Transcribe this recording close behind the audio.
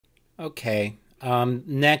Okay.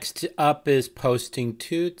 Next up is Posting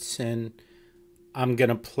Toots, and I'm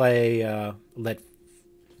gonna let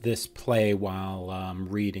this play while I'm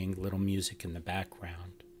reading little music in the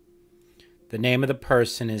background. The name of the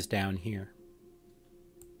person is down here.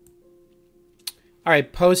 All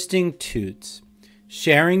right, Posting Toots.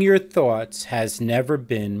 Sharing your thoughts has never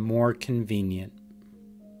been more convenient.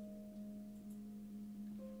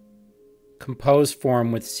 Compose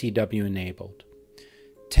form with CW enabled.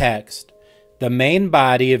 Text. The main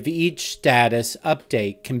body of each status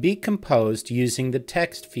update can be composed using the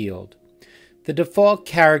text field. The default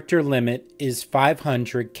character limit is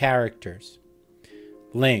 500 characters.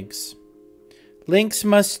 Links. Links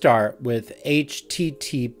must start with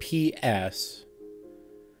https ://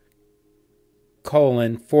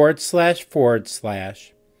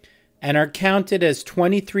 and are counted as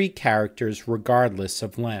 23 characters regardless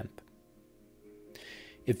of length.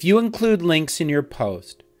 If you include links in your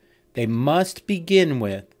post, they must begin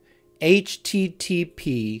with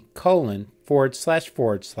http : /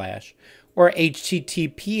 or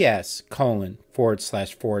https :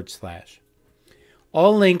 /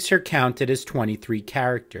 All links are counted as 23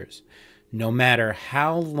 characters, no matter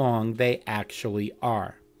how long they actually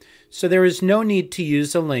are. So there is no need to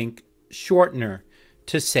use a link shortener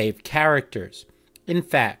to save characters. In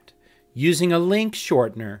fact, using a link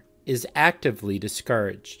shortener is actively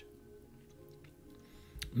discouraged.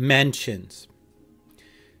 Mentions.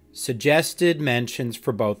 Suggested mentions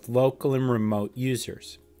for both local and remote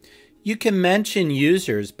users. You can mention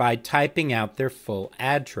users by typing out their full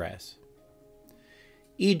address.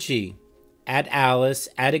 E.g.,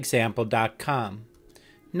 @alice@example.com.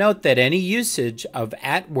 Note that any usage of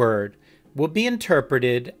 @word will be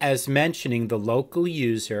interpreted as mentioning the local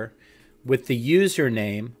user with the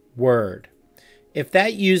username word. If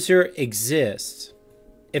that user exists,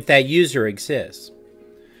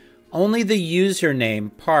 only the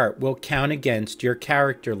username part will count against your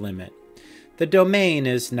character limit. The domain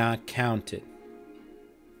is not counted.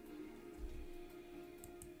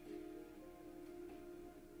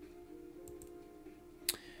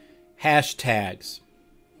 Hashtags.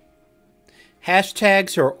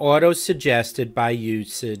 Hashtags are auto-suggested by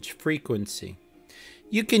usage frequency.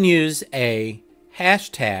 You can use a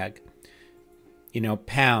hashtag,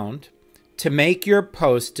 pound, to make your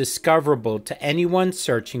post discoverable to anyone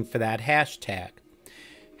searching for that hashtag.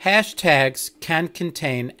 Hashtags can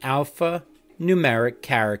contain alphanumeric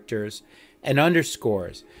characters and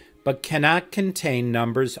underscores, but cannot contain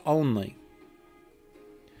numbers only.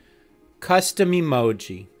 Custom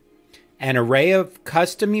emoji. An array of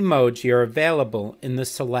custom emoji are available in the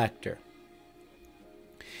selector.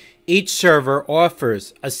 Each server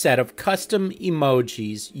offers a set of custom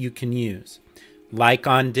emojis you can use, like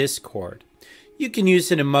on Discord. You can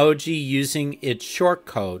use an emoji using its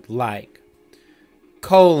shortcode like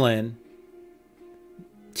 :THOUN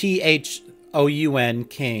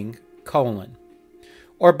king :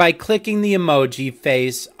 or by clicking the emoji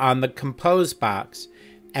face on the compose box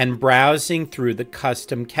and browsing through the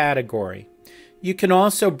custom category. You can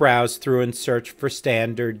also browse through and search for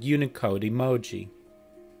standard Unicode emoji.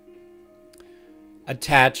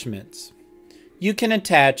 Attachments. You can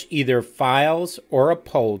attach either files or a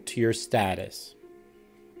poll to your status.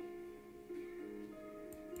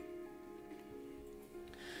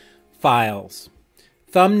 Files.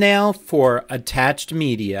 Thumbnail for attached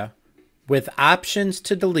media with options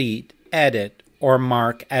to delete, edit, or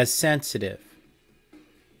mark as sensitive.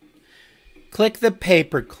 Click the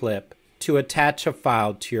paperclip to attach a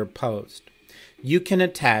file to your post. You can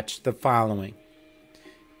attach the following: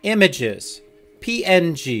 images,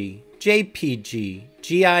 PNG, JPG,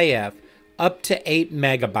 GIF, up to 8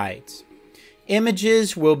 megabytes.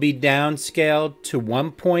 Images will be downscaled to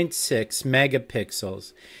 1.6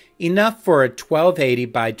 megapixels, enough for a 1280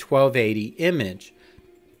 by 1280 image.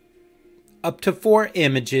 Up to 4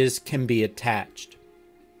 images can be attached.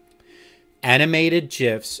 Animated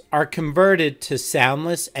GIFs are converted to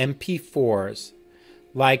soundless MP4s,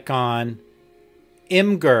 like on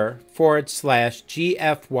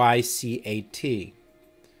imgur/GFYCAT.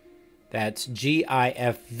 That's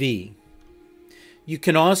GIFV. You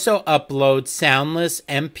can also upload soundless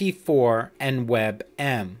MP4 and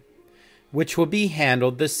WebM, which will be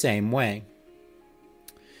handled the same way.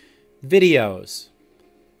 Videos.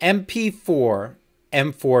 MP4,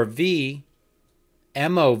 M4V,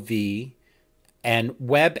 MOV, and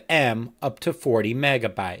WebM up to 40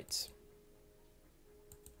 megabytes.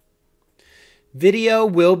 Video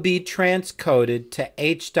will be transcoded to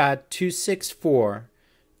H.264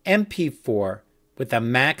 MP4 with a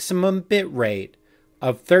maximum bit rate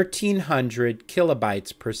of 1300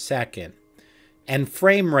 kilobytes per second and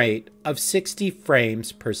frame rate of 60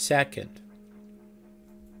 frames per second.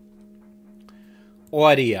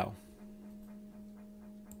 Audio.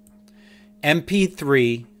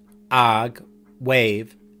 MP3, OGG, WAV,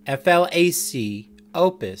 FLAC,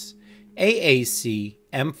 Opus, AAC,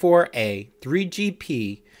 M4A,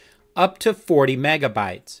 3GP, up to 40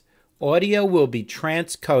 megabytes. Audio will be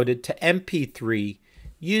transcoded to MP3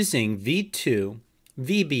 using V2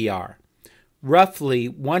 VBR, roughly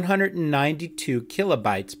 192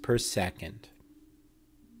 kilobytes per second.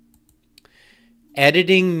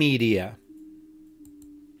 Editing media.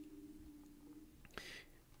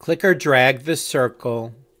 Click or drag the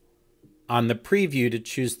circle on the preview to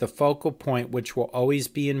choose the focal point, which will always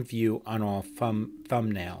be in view on all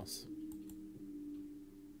thumbnails.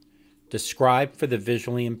 Describe for the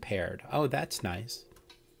visually impaired. Oh, that's nice.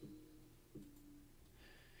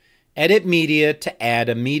 Edit media to add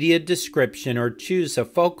a media description or choose a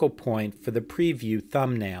focal point for the preview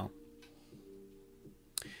thumbnail.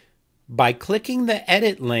 By clicking the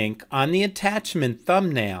edit link on the attachment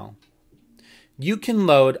thumbnail, you can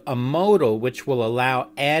load a modal which will allow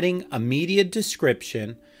adding a media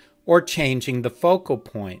description or changing the focal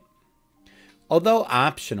point. Although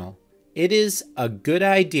optional, it is a good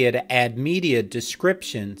idea to add media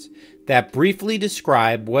descriptions that briefly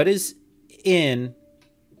describe what is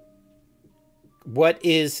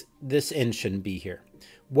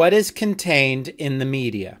contained in the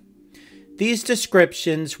media. These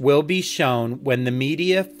descriptions will be shown when the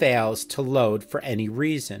media fails to load for any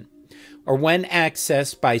reason, or when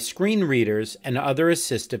accessed by screen readers and other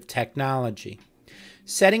assistive technology.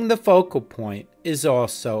 Setting the focal point is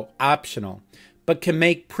also optional, but can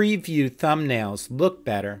make preview thumbnails look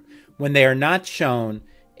better when they are not shown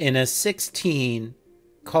in a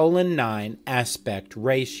 16:9 aspect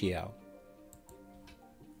ratio.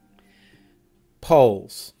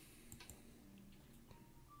 Polls.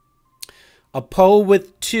 A poll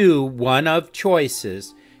with two one-of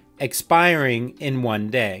choices expiring in one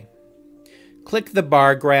day. Click the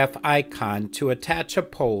bar graph icon to attach a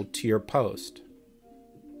poll to your post.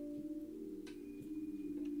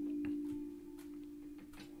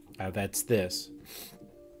 That's this.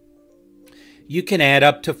 You can add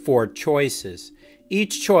up to 4 choices.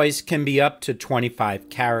 Each choice can be up to 25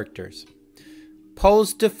 characters.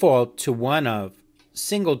 Polls default to one of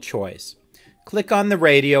single choice. Click on the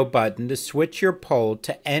radio button to switch your poll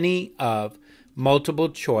to any of multiple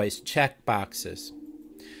choice checkboxes.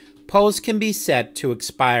 Polls can be set to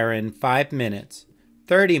expire in 5 minutes,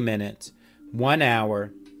 30 minutes, 1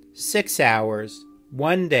 hour, 6 hours,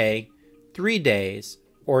 1 day, 3 days,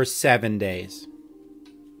 or 7 days.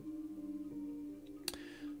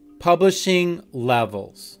 Publishing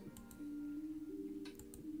levels.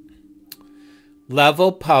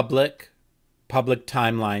 Level public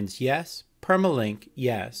timelines, yes. Permalink,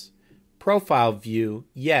 yes. Profile view,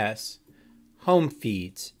 yes. Home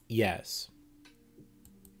feeds, yes.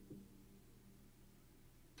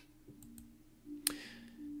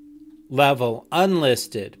 Level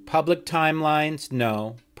unlisted. Public timelines,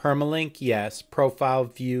 no. Permalink, yes. Profile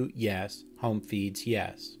view, yes. Home feeds,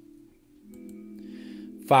 yes.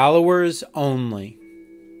 Followers only.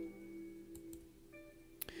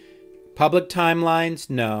 Public timelines,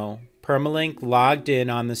 no. Permalink logged in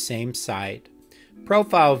on the same site.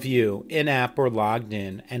 Profile view, in-app or logged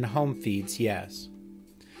in, and home feeds, yes.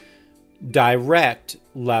 Direct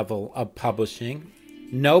level of publishing,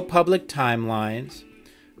 no public timelines,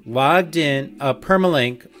 logged in,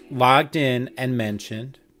 permalink, logged in and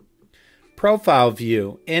mentioned. Profile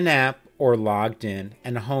view, in-app or logged in,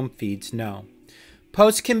 and home feeds, no.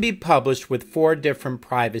 Posts can be published with 4 different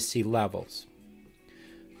privacy levels.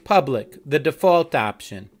 Public, the default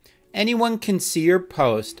option. Anyone can see your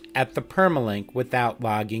post at the permalink without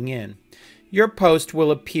logging in. Your post will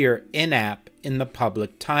appear in-app in the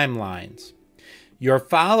public timelines. Your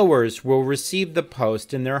followers will receive the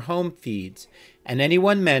post in their home feeds, and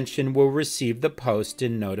anyone mentioned will receive the post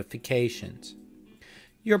in notifications.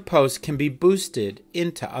 Your post can be boosted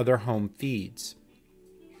into other home feeds.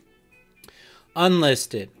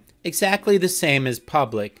 Unlisted, exactly the same as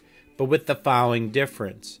public, but with the following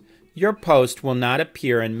difference. Your post will not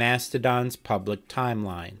appear in Mastodon's public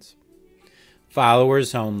timelines.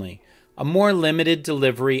 Followers only, a more limited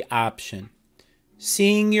delivery option.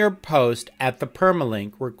 Seeing your post at the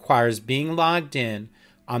permalink requires being logged in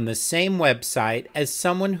on the same website as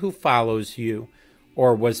someone who follows you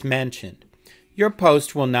or was mentioned. Your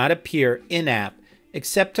post will not appear in-app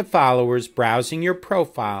except to followers browsing your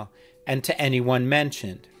profile and to anyone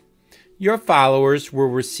mentioned. Your followers will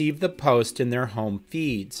receive the post in their home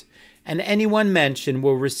feeds, and anyone mentioned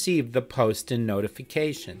will receive the post in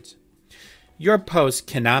notifications. Your post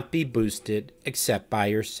cannot be boosted except by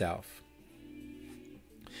yourself.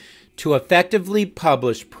 To effectively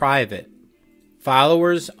publish private,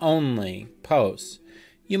 followers-only posts,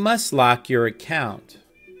 you must lock your account.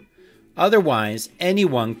 Otherwise,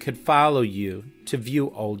 anyone could follow you to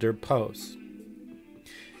view older posts.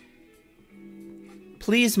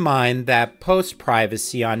 Please mind that post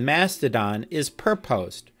privacy on Mastodon is per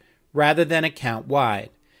post rather than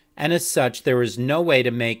account-wide, and as such, there is no way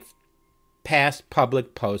to make past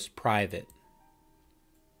public posts private.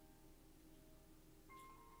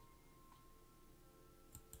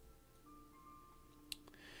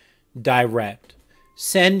 Direct.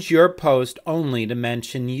 Send your post only to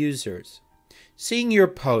mention users. Seeing your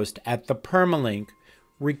post at the permalink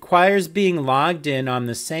requires being logged in on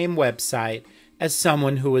the same website as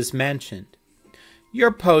someone who is mentioned. Your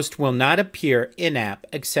post will not appear in-app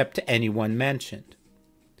except to anyone mentioned.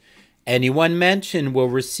 Anyone mentioned will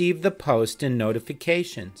receive the post in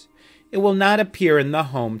notifications. It will not appear in the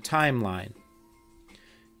home timeline.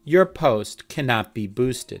 Your post cannot be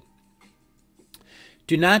boosted.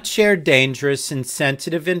 Do not share dangerous and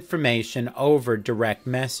sensitive information over direct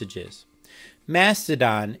messages.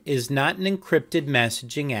 Mastodon is not an encrypted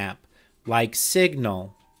messaging app like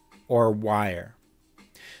Signal or Wire.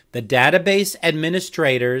 The database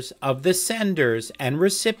administrators of the senders and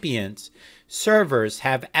recipients servers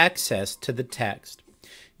have access to the text.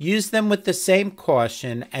 Use them with the same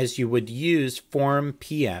caution as you would use forum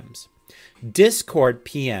PMs, Discord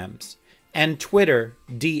PMs, and Twitter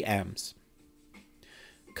DMs.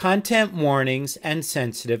 Content warnings and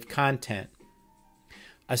sensitive content.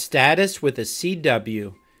 A status with a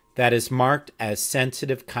CW that is marked as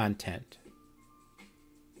sensitive content.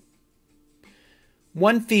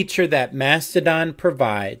 One feature that Mastodon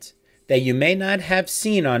provides that you may not have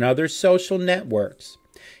seen on other social networks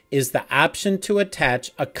is the option to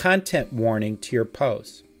attach a content warning to your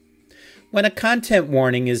post. When a content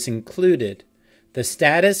warning is included, the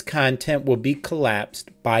status content will be collapsed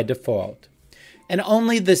by default, and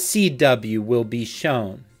only the CW will be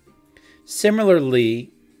shown.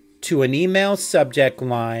 Similarly to an email subject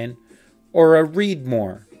line or a read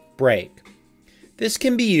more break. This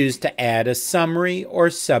can be used to add a summary or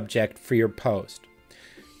subject for your post,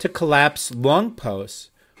 to collapse long posts,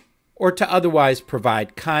 or to otherwise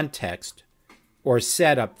provide context or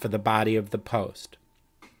setup for the body of the post.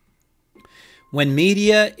 When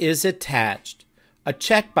media is attached, a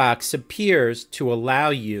checkbox appears to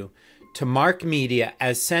allow you to mark media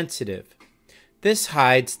as sensitive. This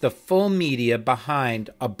hides the full media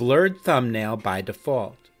behind a blurred thumbnail by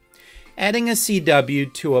default. Adding a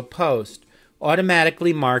CW to a post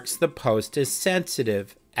automatically marks the post as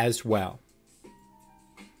sensitive as well.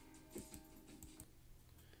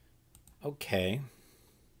 Okay.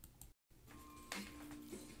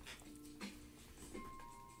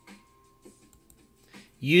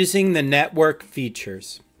 Using the network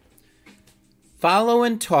features. Follow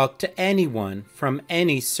and talk to anyone from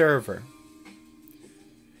any server.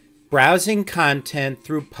 Browsing content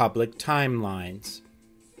through public timelines.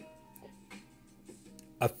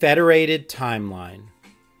 A federated timeline.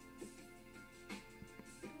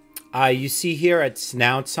 You see here at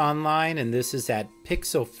Snouts Online, and this is at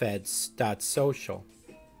pixelfeds.social.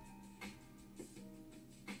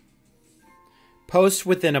 Posts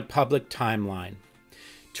within a public timeline.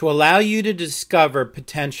 To allow you to discover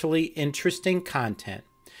potentially interesting content,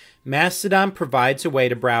 Mastodon provides a way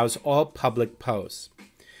to browse all public posts.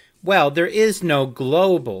 Well, there is no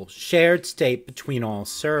global shared state between all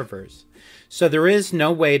servers, so there is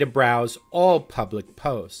no way to browse all public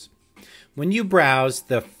posts. When you browse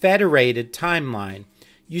the federated timeline,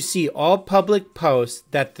 you see all public posts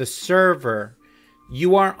that the server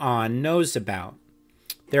you are on knows about.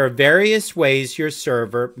 There are various ways your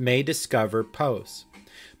server may discover posts,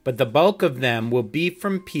 but the bulk of them will be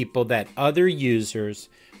from people that other users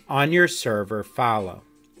on your server follow.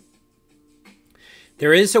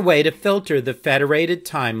 There is a way to filter the federated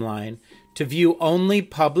timeline to view only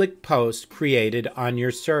public posts created on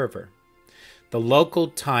your server. The local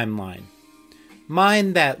timeline.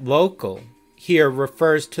 Mind that local here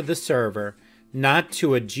refers to the server, not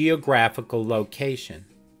to a geographical location.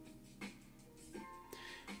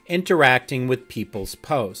 Interacting with people's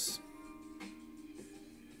posts.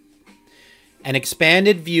 An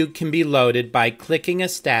expanded view can be loaded by clicking a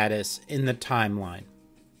status in the timeline.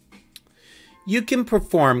 You can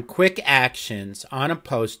perform quick actions on a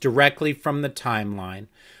post directly from the timeline,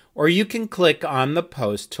 or you can click on the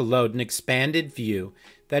post to load an expanded view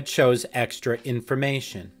that shows extra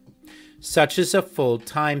information, such as a full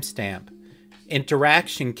timestamp,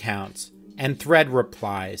 interaction counts, and thread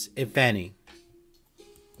replies, if any.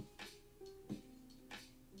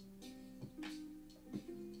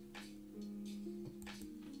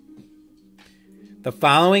 The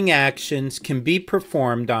following actions can be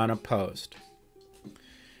performed on a post.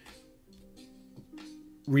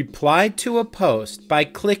 Reply to a post by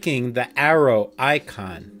clicking the arrow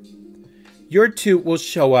icon. Your toot will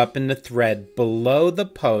show up in the thread below the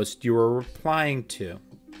post you are replying to.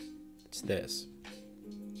 It's this.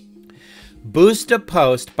 Boost a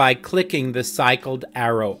post by clicking the cycled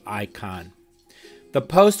arrow icon. The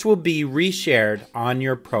post will be reshared on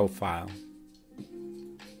your profile.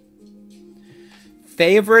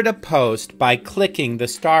 Favorite a post by clicking the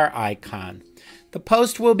star icon. The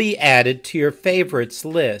post will be added to your favorites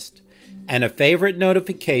list, and a favorite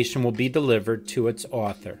notification will be delivered to its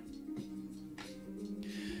author.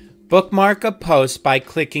 Bookmark a post by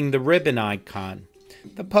clicking the ribbon icon.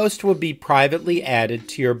 The post will be privately added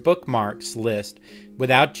to your bookmarks list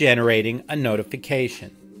without generating a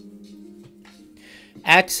notification.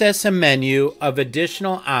 Access a menu of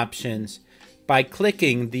additional options by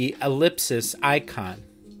clicking the ellipsis icon.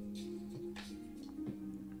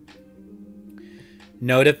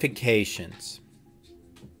 Notifications.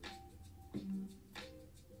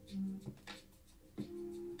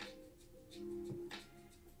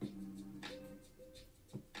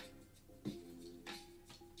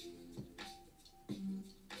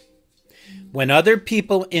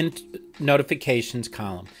 Notifications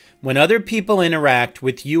column. When other people interact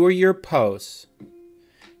with you or your posts,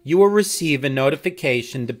 you will receive a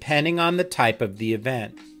notification depending on the type of the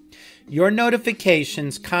event. Your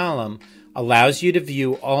notifications column allows you to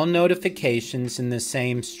view all notifications in the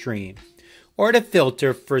same stream, or to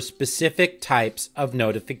filter for specific types of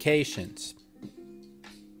notifications.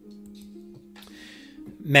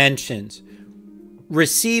 Mentions.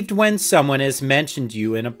 Received when someone has mentioned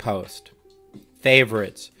you in a post.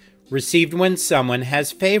 Favorites. Received when someone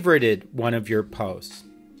has favorited one of your posts.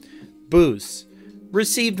 Boosts.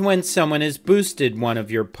 Received when someone has boosted one of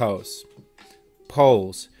your posts.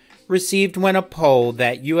 Polls. Received when a poll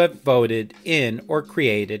that you have voted in or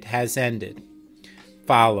created has ended.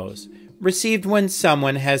 Follows. Received when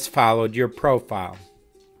someone has followed your profile.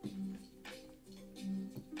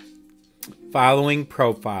 Following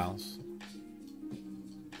profiles.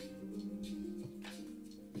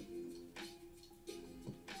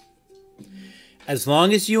 As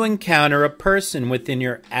long as you encounter a person within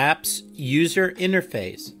your app's user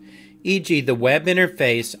interface, e.g. the web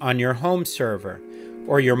interface on your home server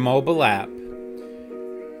or your mobile app,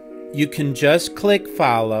 you can just click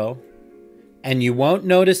follow, and you won't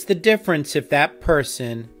notice the difference if that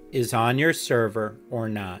person is on your server or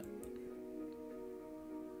not.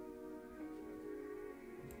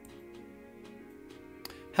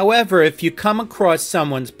 However, if you come across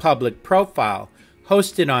someone's public profile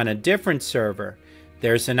hosted on a different server,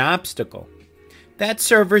 there's an obstacle. That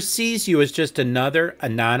server sees you as just another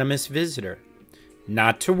anonymous visitor.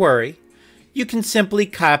 Not to worry. You can simply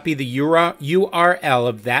copy the URL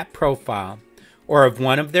of that profile or of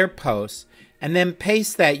one of their posts and then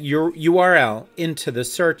paste that URL into the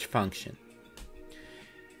search function.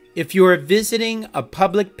 If you are visiting a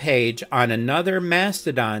public page on another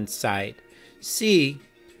Mastodon site, see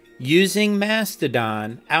Using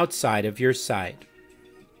Mastodon outside of your site.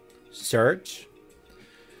 Search.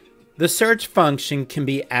 The search function can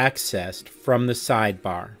be accessed from the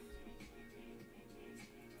sidebar.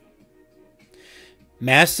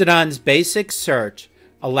 Mastodon's basic search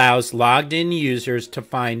allows logged-in users to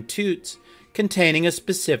find toots containing a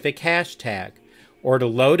specific hashtag, or to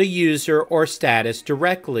load a user or status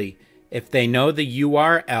directly if they know the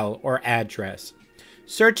URL or address.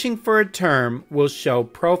 Searching for a term will show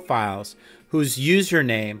profiles whose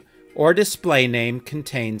username or display name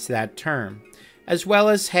contains that term, as well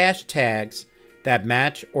as hashtags that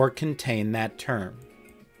match or contain that term.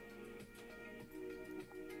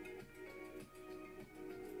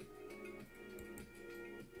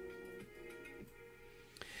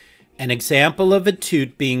 An example of a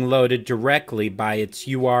toot being loaded directly by its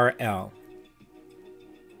URL.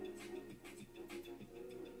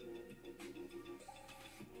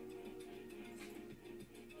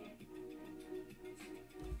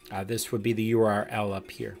 This would be the URL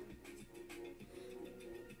up here.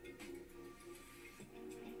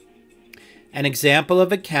 An example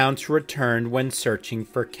of accounts returned when searching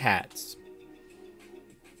for cats.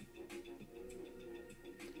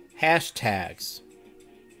 Hashtags.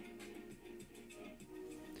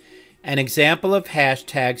 An example of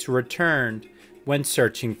hashtags returned when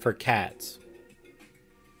searching for cats.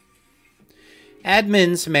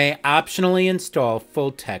 Admins may optionally install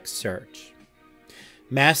full-text search.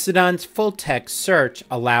 Mastodon's full-text search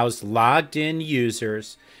allows logged-in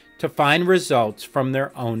users to find results from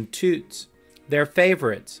their own toots, their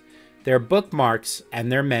favorites, their bookmarks,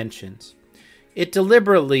 and their mentions. It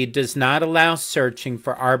deliberately does not allow searching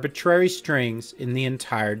for arbitrary strings in the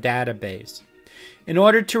entire database, in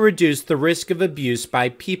order to reduce the risk of abuse by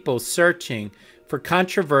people searching for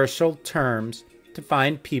controversial terms to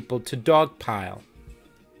find people to dogpile.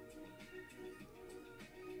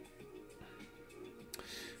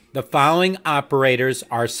 The following operators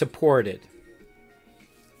are supported.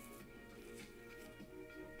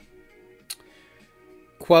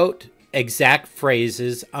 Quote, exact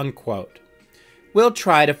phrases, unquote. We'll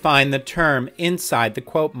try to find the term inside the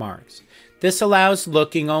quote marks. This allows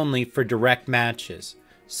looking only for direct matches,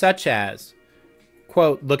 such as,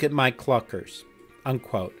 quote, look at my cluckers,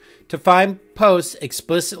 unquote, to find posts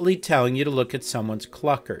explicitly telling you to look at someone's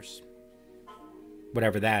cluckers,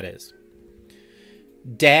 whatever that is.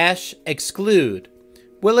 Dash exclude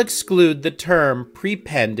will exclude the term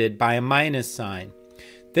prepended by a minus sign.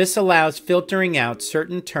 This allows filtering out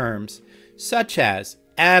certain terms, such as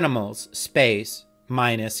animals, space,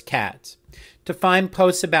 minus cats, to find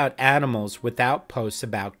posts about animals without posts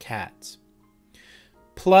about cats.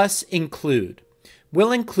 Plus include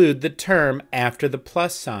will include the term after the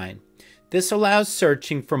plus sign. This allows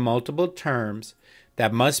searching for multiple terms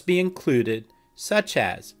that must be included, such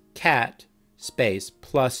as cat, space,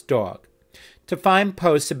 plus dog, to find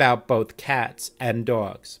posts about both cats and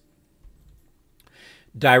dogs.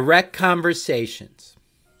 Direct conversations,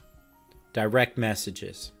 direct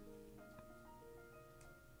messages.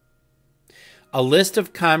 A list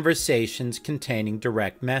of conversations containing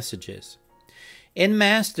direct messages. In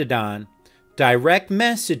Mastodon, direct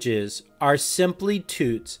messages are simply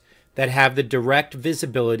toots that have the direct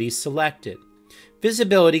visibility selected.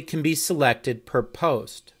 Visibility can be selected per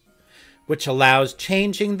post, which allows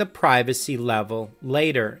changing the privacy level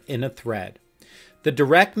later in a thread. The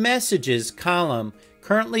direct messages column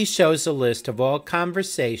currently shows a list of all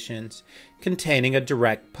conversations containing a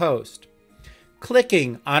direct post.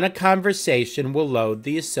 Clicking on a conversation will load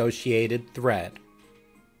the associated thread.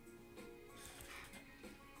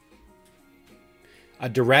 A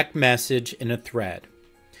direct message in a thread.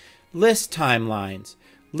 List timelines.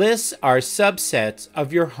 Lists are subsets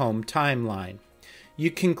of your home timeline. You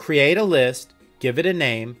can create a list, give it a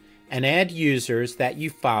name, and add users that you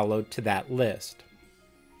follow to that list.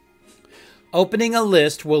 Opening a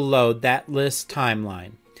list will load that list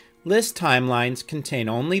timeline. List timelines contain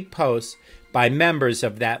only posts by members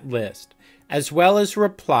of that list, as well as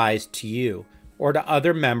replies to you or to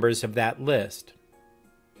other members of that list.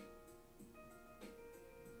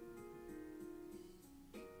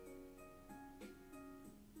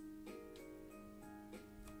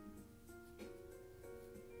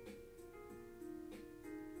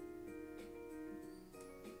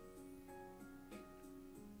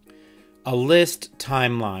 A list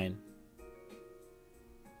timeline.